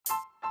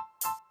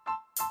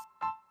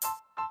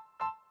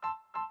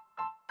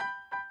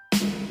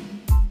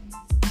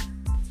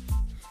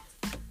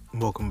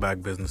Welcome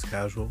back, Business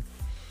Casual.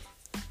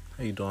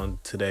 How you doing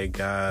today,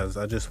 guys?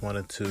 I just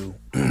wanted to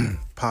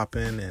pop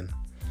in and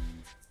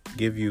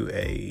give you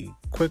a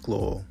quick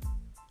little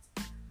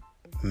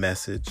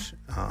message,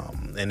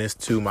 and it's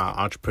to my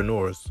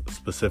entrepreneurs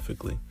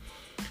specifically.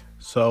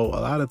 So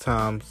a lot of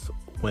times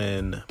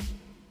when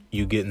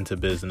you get into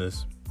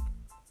business,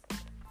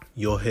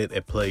 you'll hit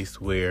a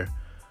place where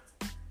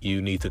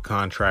you need to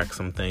contract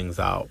some things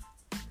out.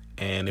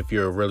 And if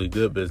you're a really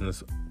good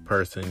business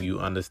person, you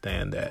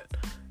understand that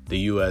the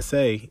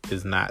USA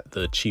is not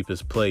the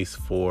cheapest place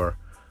for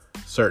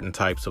certain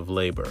types of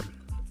labor.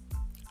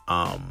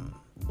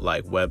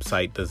 Like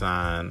website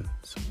design,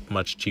 it's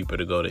much cheaper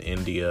to go to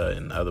India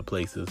and other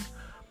places.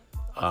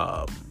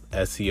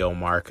 SEO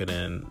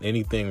marketing,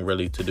 anything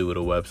really to do with a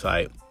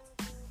website,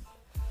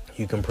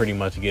 you can pretty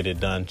much get it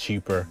done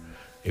cheaper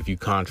if you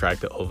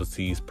contract it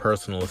overseas.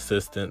 Personal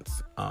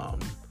assistants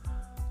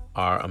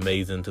are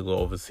amazing to go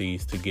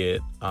overseas to get.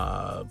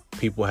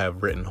 People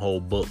have written whole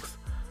books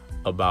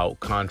about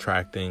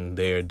contracting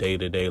their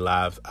day-to-day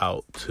lives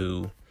out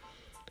to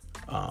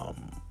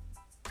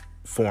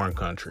foreign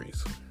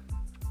countries.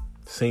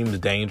 Seems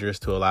dangerous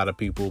to a lot of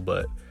people,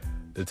 but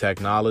the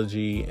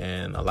technology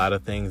and a lot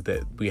of things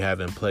that we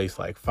have in place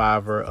like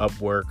Fiverr,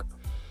 Upwork,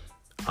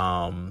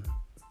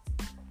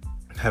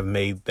 have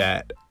made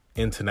that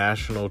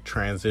international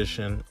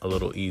transition a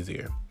little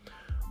easier.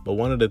 But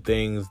one of the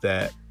things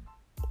that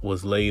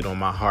was laid on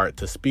my heart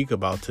to speak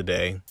about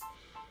today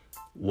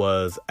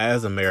was,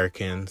 as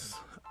Americans,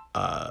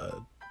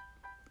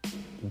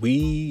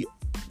 we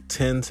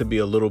tend to be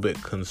a little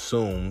bit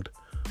consumed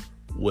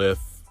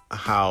with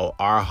how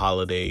our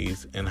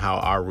holidays and how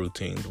our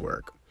routines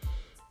work.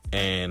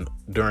 And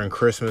during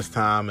Christmas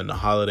time and the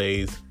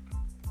holidays,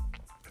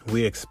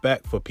 we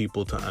expect for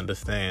people to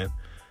understand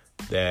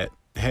that,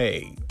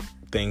 hey,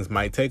 things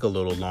might take a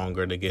little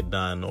longer to get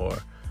done, or,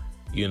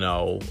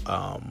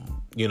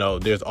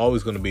 there's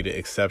always going to be the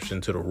exception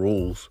to the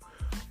rules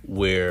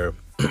where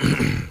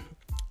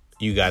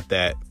you got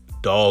that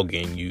dog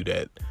in you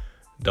that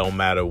don't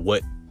matter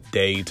what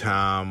day,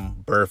 time,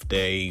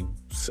 birthday,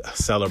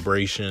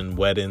 celebration,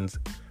 weddings,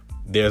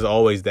 there's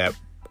always that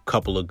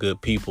couple of good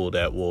people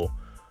that will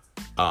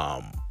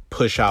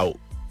push out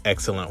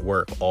excellent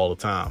work all the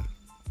time.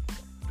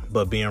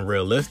 But being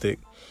realistic,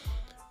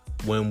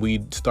 when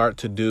we start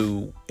to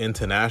do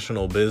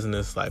international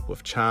business, like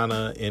with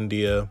China,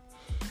 India,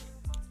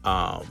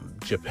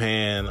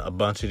 Japan, a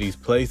bunch of these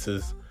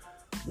places,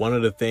 one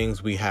of the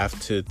things we have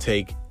to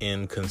take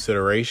in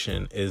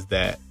consideration is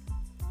that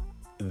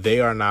they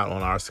are not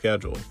on our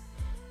schedule.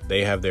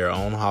 They have their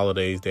own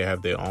holidays. They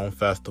have their own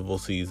festival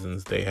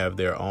seasons. They have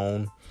their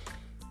own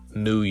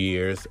New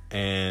Year's.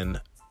 And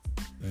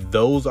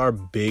those are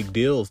big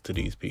deals to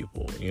these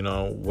people.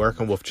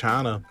 Working with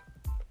China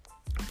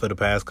for the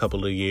past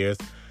couple of years,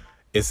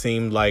 it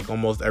seemed like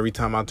almost every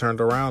time I turned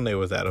around, they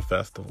was at a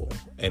festival.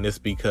 And it's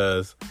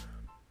because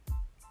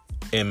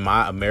in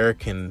my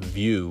American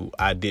view,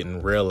 I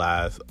didn't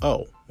realize,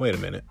 oh, wait a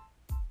minute.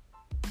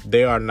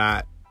 They are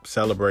not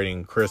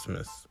celebrating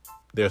Christmas.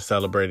 They're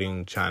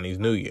celebrating Chinese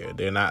New Year.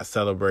 They're not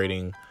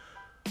celebrating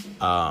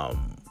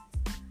Martin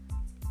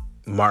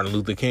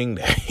Luther King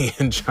Day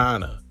in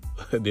China.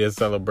 They're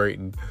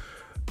celebrating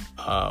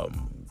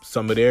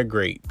some of their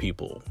great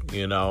people,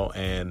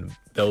 and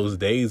those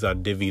days are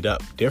divvied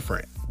up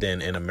different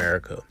than in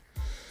America.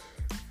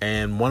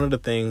 And one of the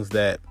things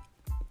that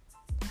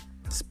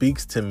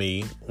speaks to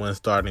me when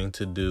starting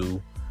to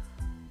do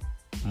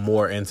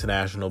more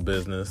international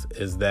business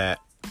is that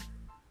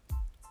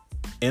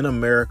in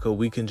America,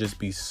 we can just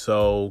be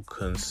so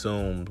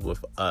consumed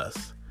with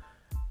us,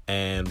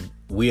 and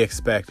we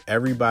expect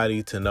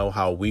everybody to know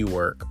how we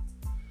work,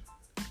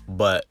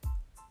 but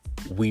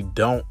we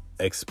don't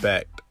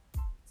expect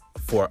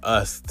for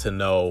us to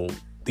know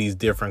these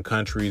different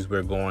countries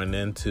we're going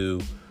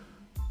into,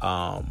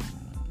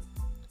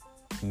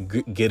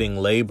 getting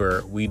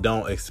labor. We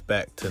don't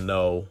expect to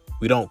know,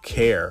 we don't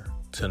care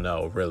to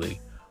know really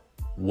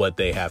what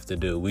they have to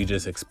do. We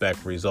just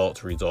expect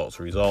results,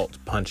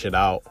 punch it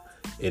out.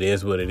 It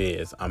is what it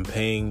is. I'm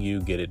paying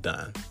you, get it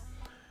done.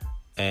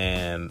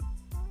 And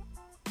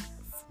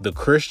the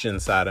Christian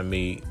side of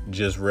me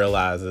just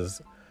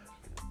realizes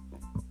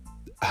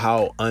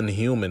how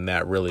unhuman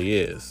that really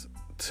is.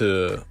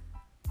 To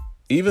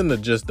even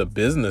the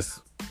business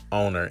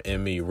owner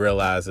in me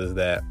realizes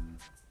that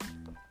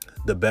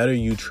the better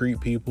you treat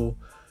people,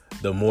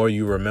 the more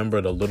you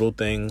remember the little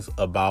things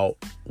about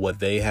what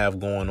they have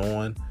going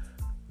on,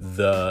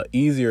 the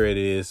easier it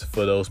is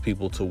for those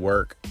people to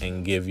work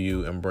and give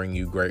you and bring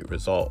you great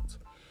results.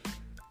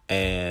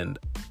 And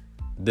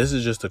this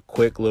is just a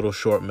quick little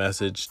short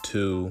message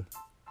to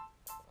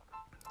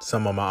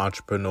some of my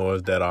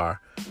entrepreneurs that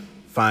are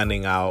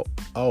finding out,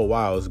 oh,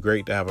 wow, it's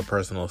great to have a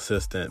personal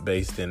assistant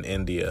based in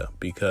India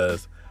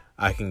because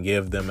I can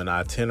give them an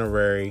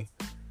itinerary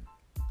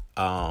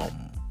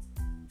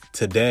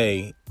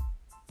today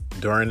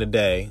during the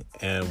day,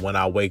 and when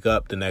I wake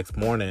up the next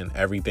morning,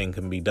 everything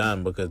can be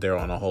done because they're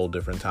on a whole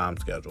different time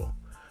schedule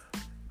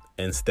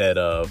instead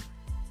of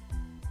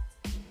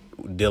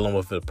dealing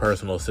with a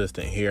personal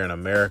assistant here in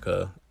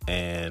America,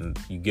 and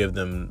you give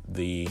them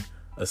the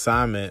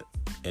assignment,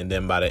 and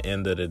then by the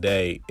end of the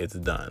day, it's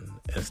done,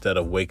 instead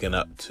of waking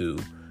up to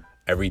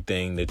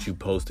everything that you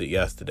posted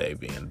yesterday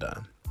being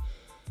done.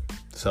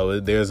 So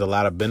there's a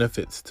lot of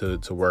benefits to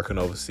working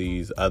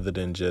overseas other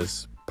than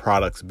just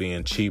products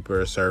being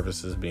cheaper,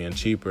 services being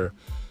cheaper.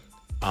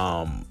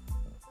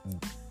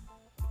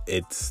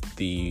 It's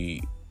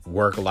the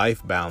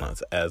work-life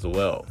balance as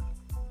well.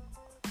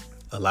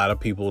 A lot of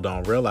people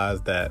don't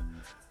realize that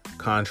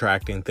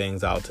contracting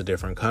things out to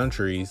different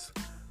countries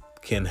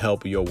can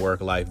help your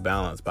work-life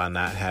balance by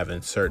not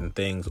having certain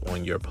things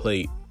on your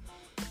plate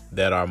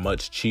that are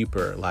much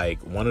cheaper.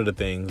 Like, one of the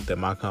things that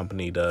my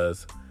company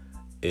does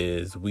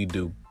is we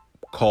do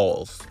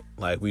calls,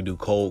 like we do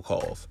cold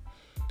calls.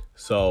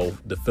 So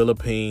the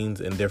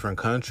Philippines and different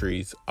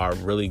countries are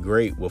really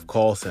great with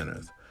call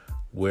centers.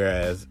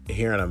 Whereas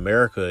here in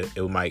America,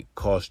 it might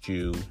cost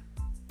you,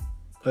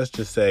 let's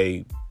just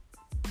say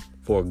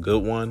for a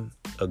good one,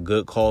 a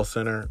good call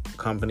center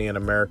company in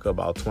America,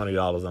 about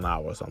 $20 an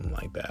hour or something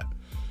like that.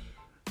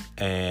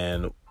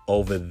 And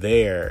over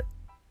there,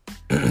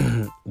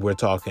 we're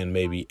talking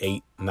maybe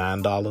 $8,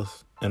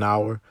 $9 an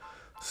hour.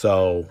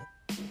 So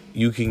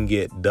you can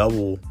get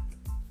double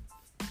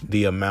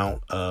the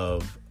amount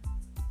of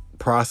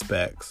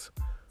prospects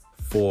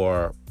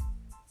for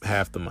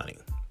half the money.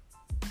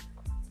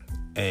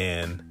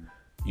 And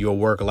your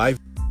work life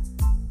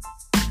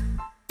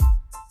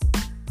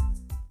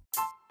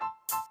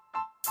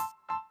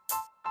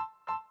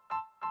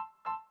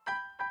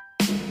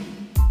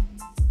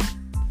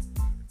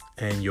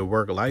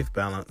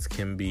balance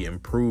can be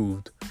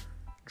improved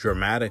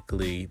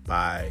dramatically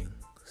by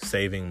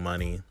saving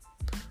money,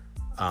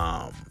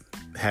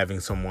 having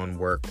someone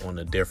work on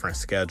a different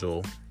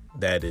schedule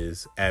that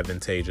is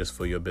advantageous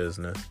for your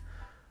business,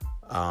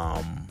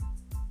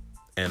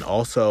 and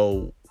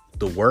also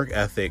the work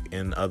ethic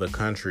in other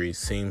countries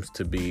seems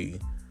to be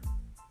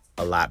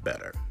a lot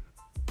better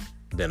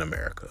than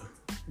America.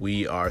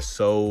 We are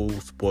so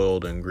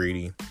spoiled and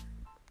greedy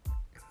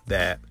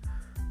that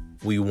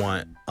we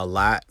want a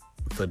lot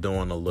for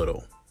doing a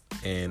little.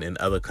 And in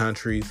other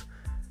countries,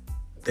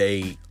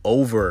 they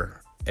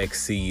over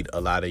exceed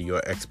a lot of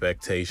your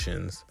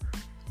expectations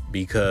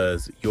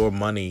because your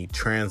money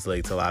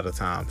translates a lot of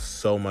times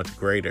so much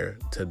greater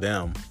to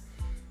them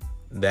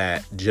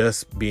that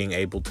just being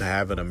able to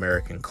have an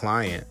American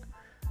client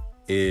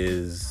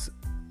it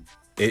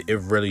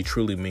really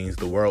truly means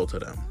the world to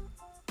them.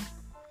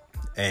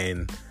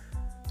 And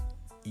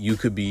you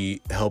could be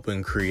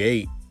helping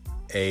create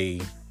a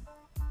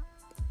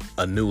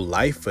new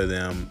life for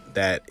them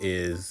that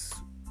is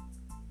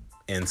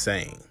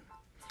insane.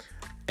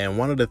 And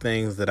one of the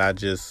things that I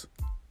just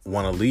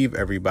want to leave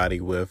everybody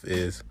with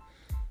is,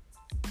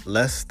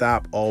 let's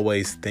stop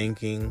always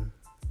thinking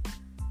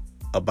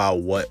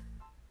about what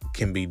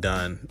can be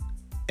done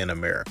in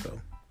America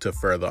to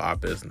further our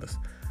business.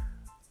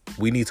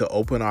 We need to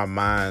open our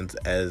minds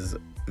as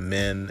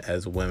men,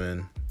 as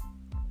women,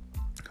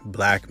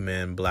 black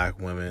men, black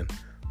women,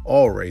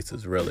 all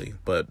races really,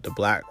 but the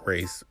black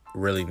race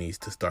really needs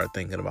to start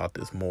thinking about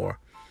this more.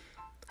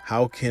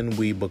 How can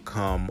we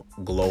become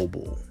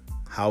global?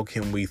 How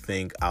can we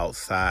think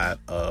outside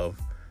of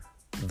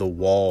the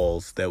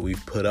walls that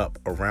we've put up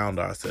around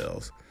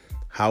ourselves?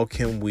 How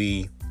can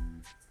we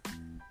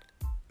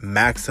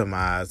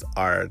maximize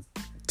our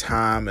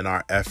time and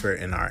our effort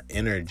and our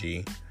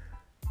energy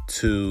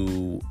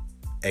to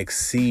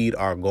exceed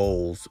our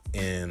goals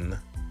in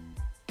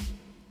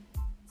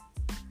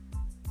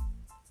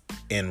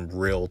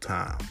real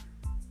time?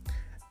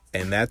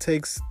 And that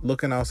takes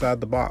looking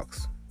outside the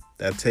box.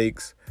 That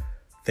takes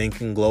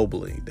thinking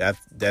globally.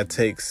 That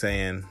takes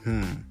saying,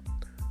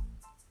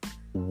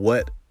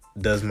 what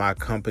does my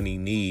company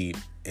need,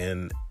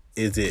 and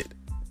is it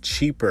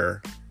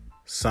cheaper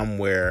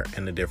somewhere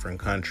in a different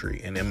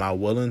country? And am I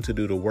willing to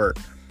do the work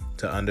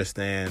to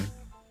understand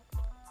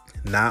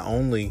not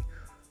only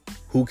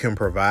who can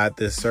provide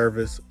this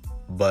service,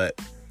 but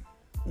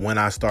when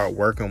I start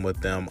working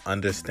with them,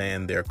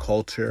 understand their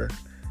culture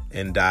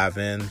and dive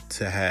in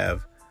to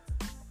have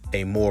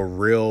a more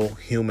real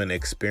human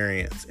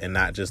experience and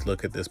not just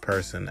look at this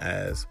person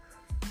as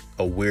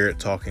a weird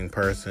talking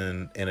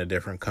person in a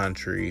different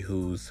country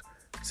who's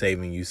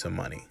saving you some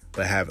money,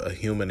 but have a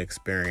human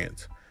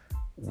experience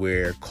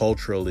where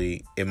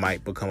culturally it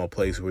might become a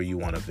place where you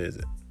want to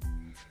visit.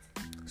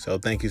 So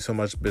thank you so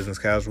much, Business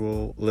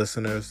Casual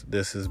listeners.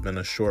 This has been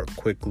a short,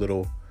 quick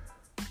little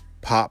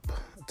pop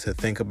to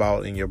think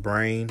about in your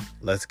brain.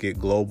 Let's get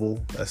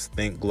global. Let's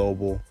think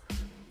global.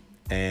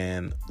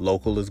 And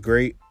local is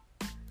great,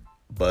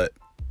 but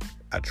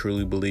I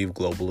truly believe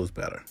global is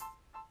better.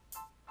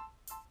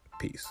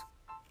 Peace.